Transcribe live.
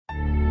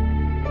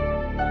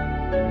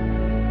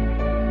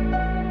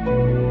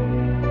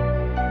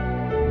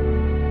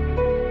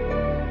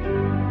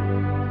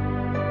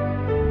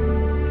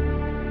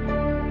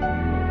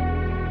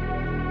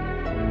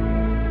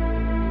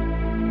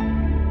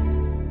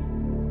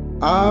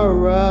Our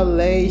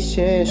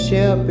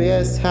relationship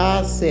is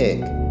toxic.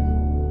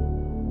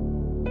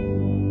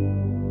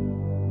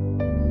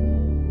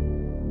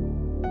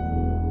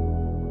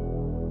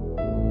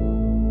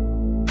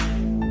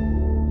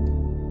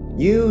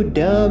 You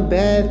done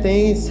bad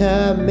things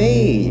to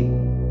me.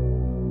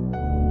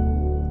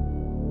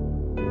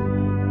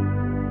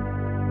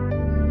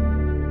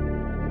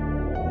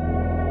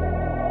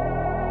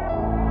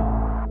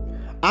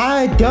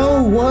 I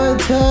don't want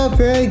to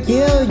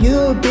forgive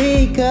you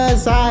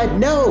because I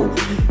know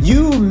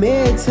you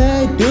meant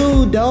to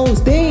do those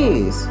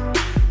things.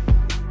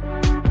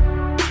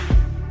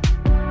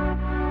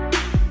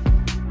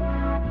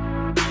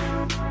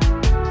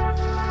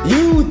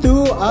 You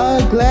threw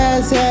a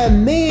glass at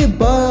me,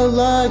 but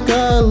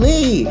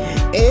luckily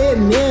it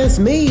missed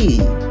me.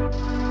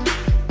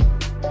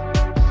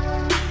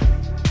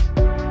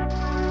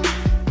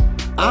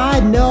 I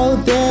know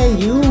that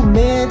you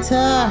meant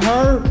to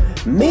hurt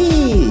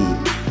me.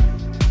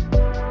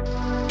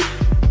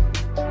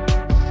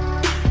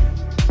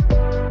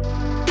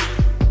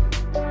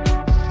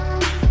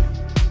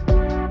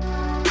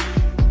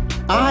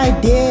 I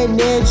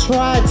didn't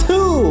try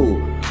to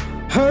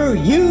hurt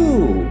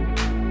you.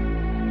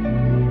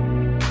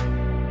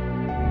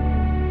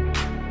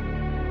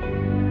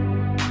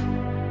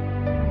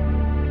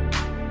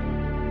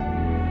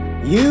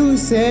 You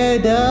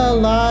said a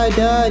lot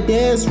of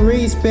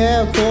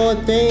disrespectful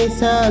things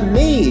to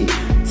me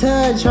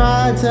to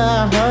try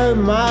to hurt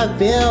my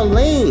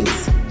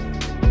feelings.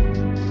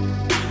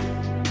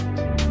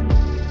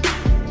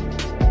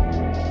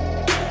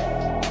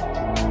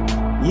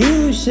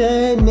 You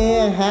shouldn't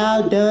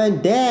have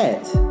done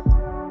that.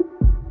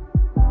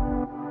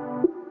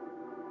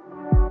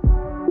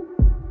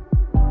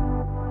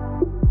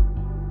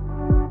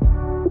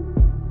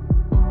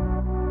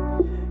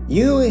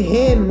 You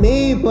hit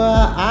me,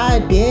 but I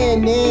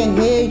didn't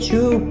hit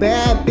you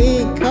back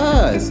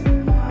because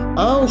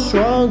I'm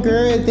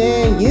stronger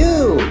than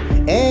you,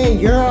 and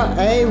you're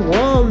a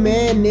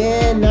woman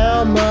and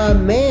I'm a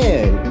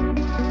man.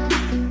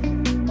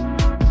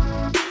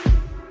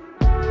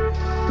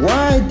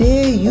 Why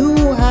did you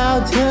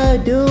have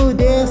to do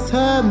this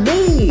to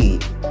me?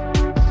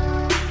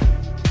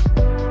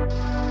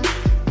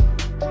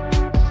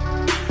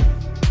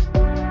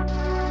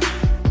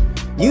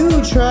 You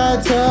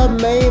tried to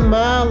make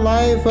my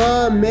life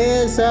a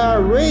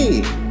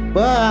misery,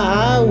 but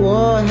I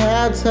won't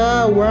have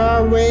to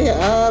worry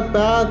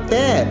about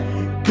that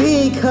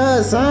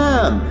because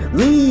I'm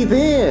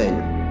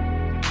leaving.